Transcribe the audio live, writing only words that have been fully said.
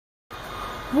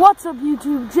What's up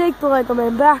YouTube, Jake the Lego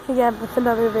Man back again with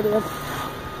another video.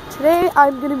 Today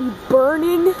I'm going to be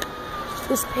burning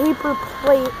this paper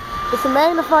plate with a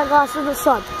magnifying glass in the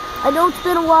sun. I know it's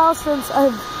been a while since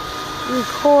I've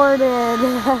recorded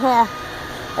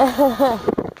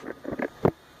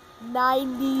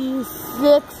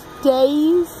 96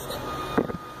 days.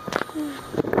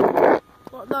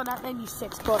 Well, no, not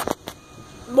 96, but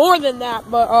more than that.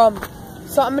 But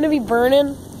so I'm going to be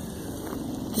burning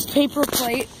this paper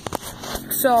plate.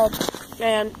 So,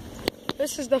 and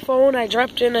this is the phone I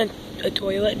dropped in a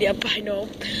toilet. Yep, I know.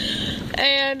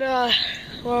 And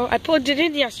well, I plugged it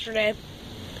in yesterday.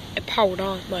 It powered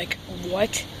on. Like,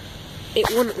 what? It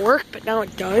wouldn't work, but now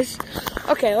it does.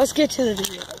 Okay, let's get to the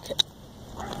video. Okay.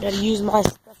 Gotta use my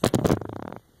stuff.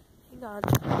 Hang on.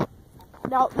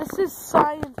 Now, this is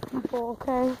science, people,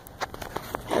 okay?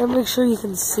 And make sure you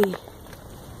can see.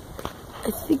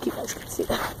 I think you guys can see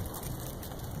that.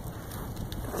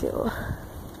 Okay, well,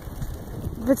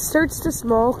 if it starts to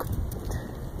smoke,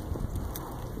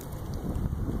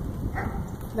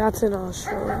 that's an all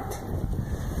short.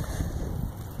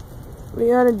 What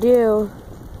you gotta do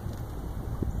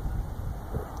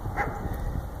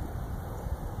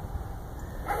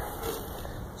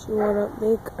is you wanna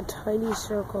make a tiny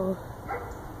circle.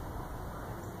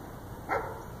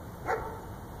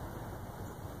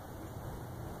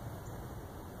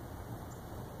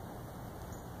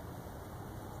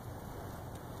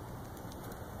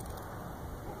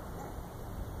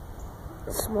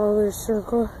 Smaller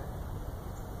circle,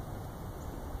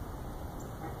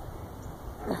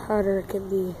 the harder it can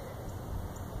be.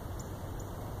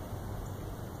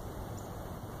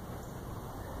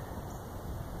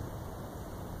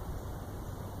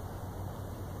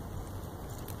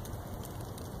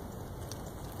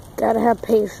 Gotta have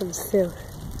patience too.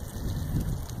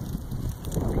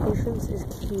 Patience is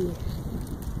key.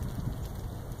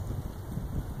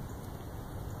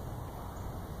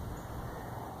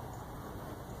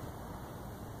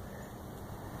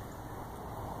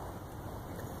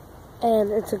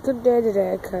 And it's a good day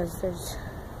today because there's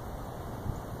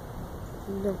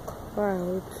no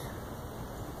clouds.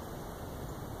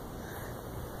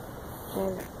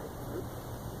 And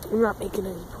I'm not making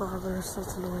any progress,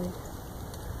 that's annoying.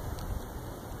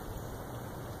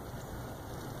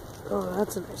 Oh,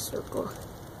 that's a nice circle.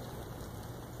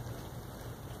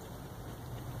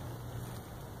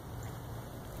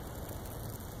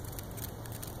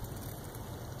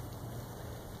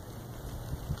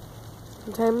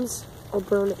 Sometimes I'll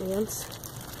burn ants.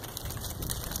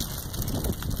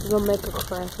 They'll make a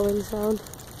crackling sound.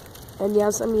 And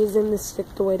yes, I'm using the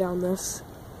stick to weigh down this.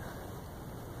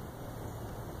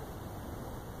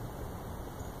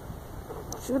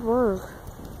 Should work.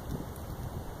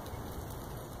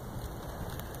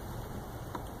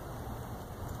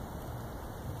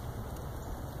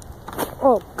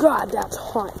 Oh God, that's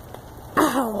hot.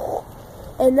 Ow.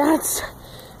 And that's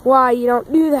why you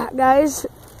don't do that, guys.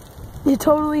 You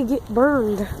totally get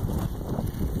burned.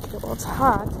 Okay, well, it's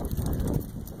hot.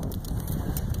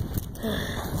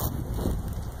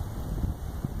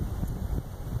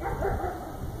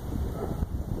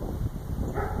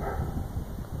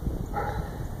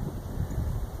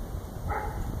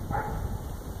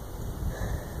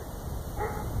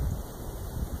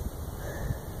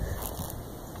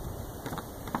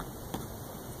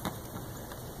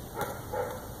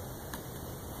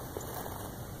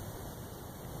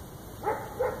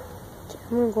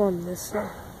 I'm gonna go on this side.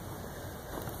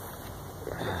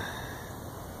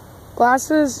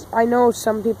 Glasses, I know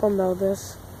some people know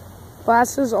this.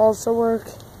 Glasses also work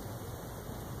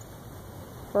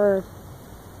for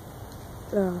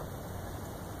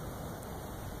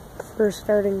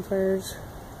starting fires.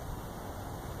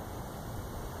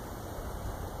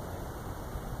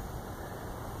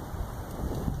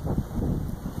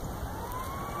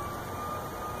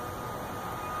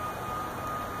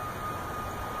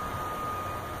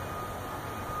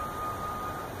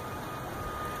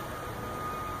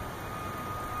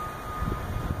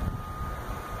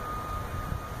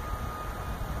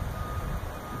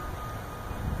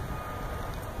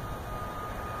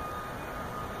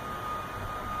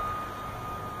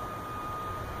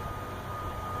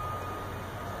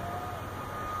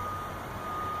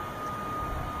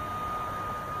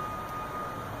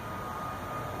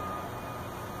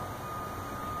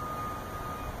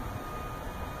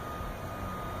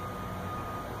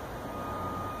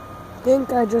 I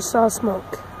think I just saw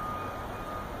smoke.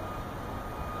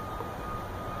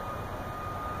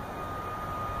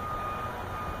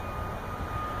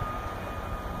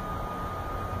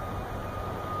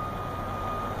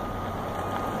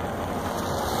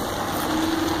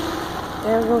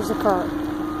 There goes the car.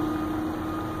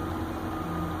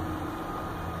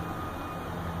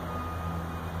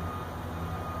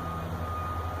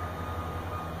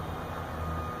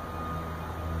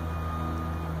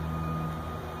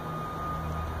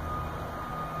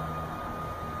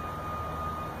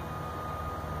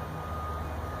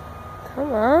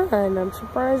 Come on, I'm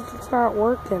surprised it's not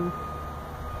working.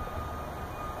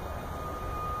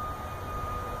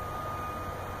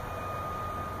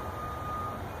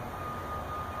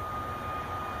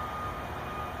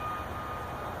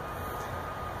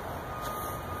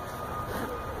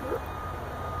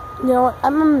 You know what,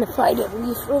 I'm gonna find it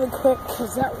leaf really quick,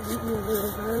 because that was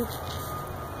really burnt.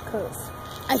 Because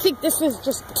I think this is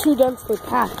just too densely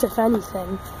packed, if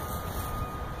anything.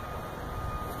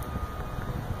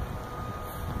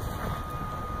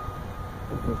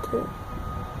 Okay.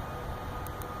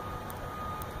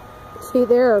 See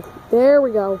there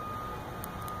we go.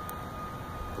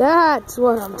 That's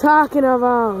what I'm talking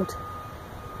about.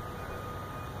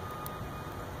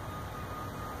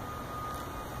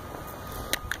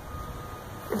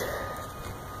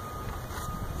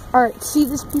 Alright, see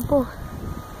this, people?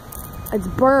 It's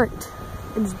burnt.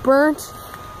 It's burnt.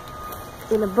 I'm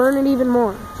gonna burn it even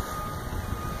more.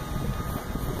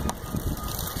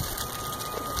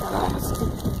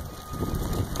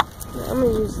 I'm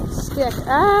gonna use the stick.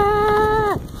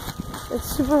 Ah!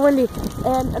 It's super windy.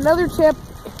 And another tip,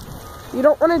 you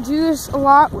don't want to do this a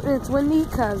lot when it's windy,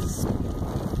 because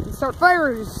you start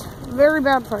fires. Very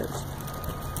bad fires.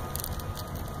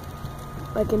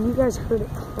 Like, and you guys heard it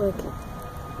click.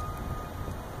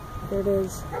 There it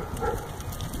is.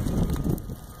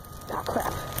 Oh,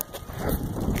 crap.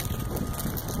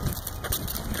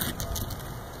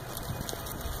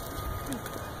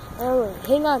 Alright,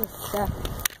 hang on a sec.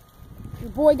 Your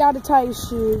boy got to tie his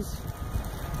shoes.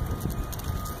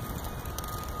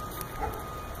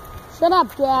 Shut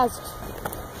up, guest.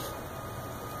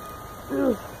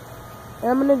 And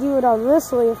I'm going to do it on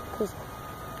this leaf, because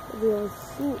it'll be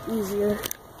so easier.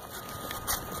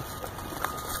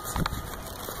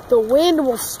 The wind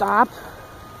will stop.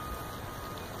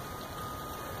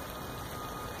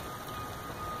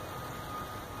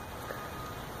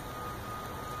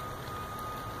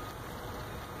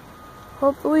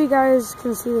 Hopefully you guys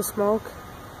can see the smoke,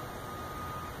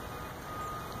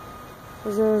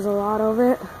 because there's a lot of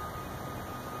it.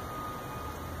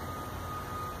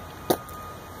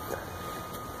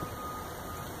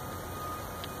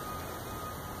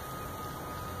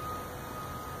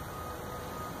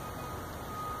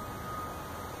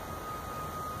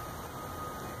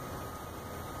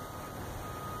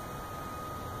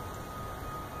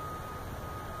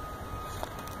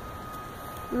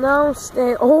 No,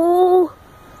 stay. Oh!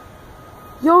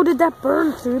 Yo, did that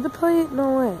burn through the plate?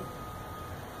 No way.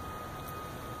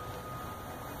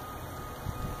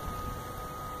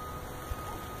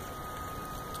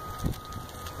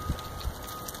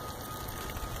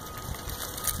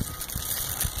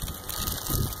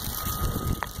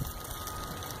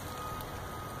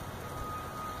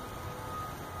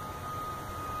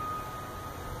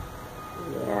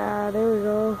 Yeah, there we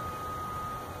go.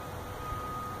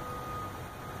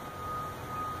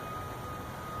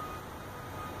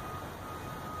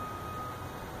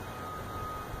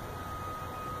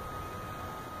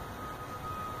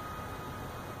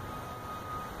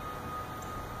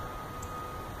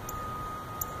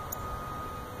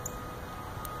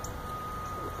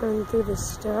 Burn through the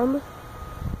stem.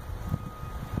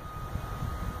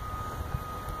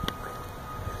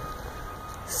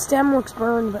 Stem looks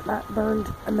burned, but not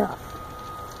burned enough.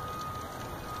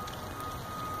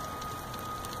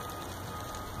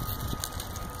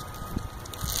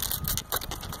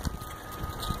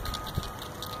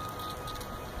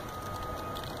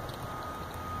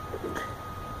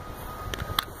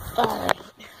 Alright.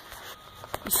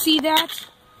 You see that?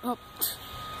 Oh.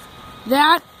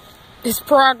 That is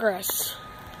progress.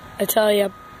 I tell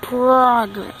you,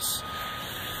 progress.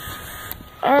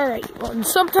 Alright, well, and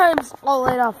sometimes I'll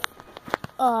light off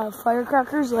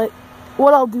firecrackers. Like,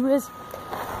 what I'll do is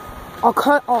I'll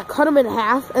cut them in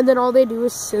half, and then all they do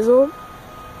is sizzle.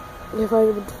 If I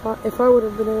would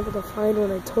have been able to find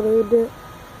one, I totally would do it.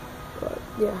 But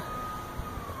yeah.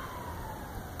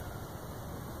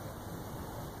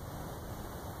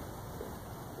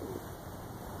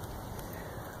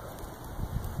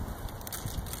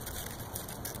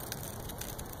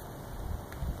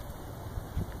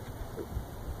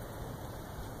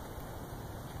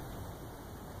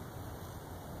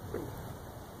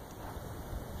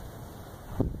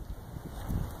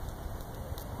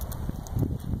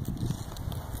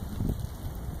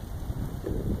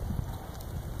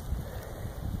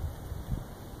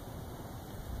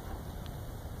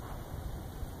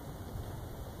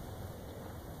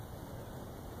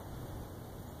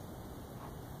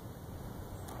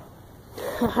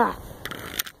 Haha,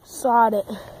 sawed it.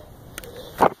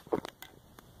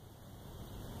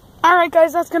 Alright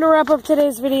guys, that's gonna wrap up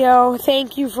today's video.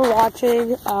 Thank you for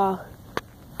watching.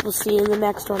 we'll see you in the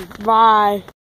next one. Bye.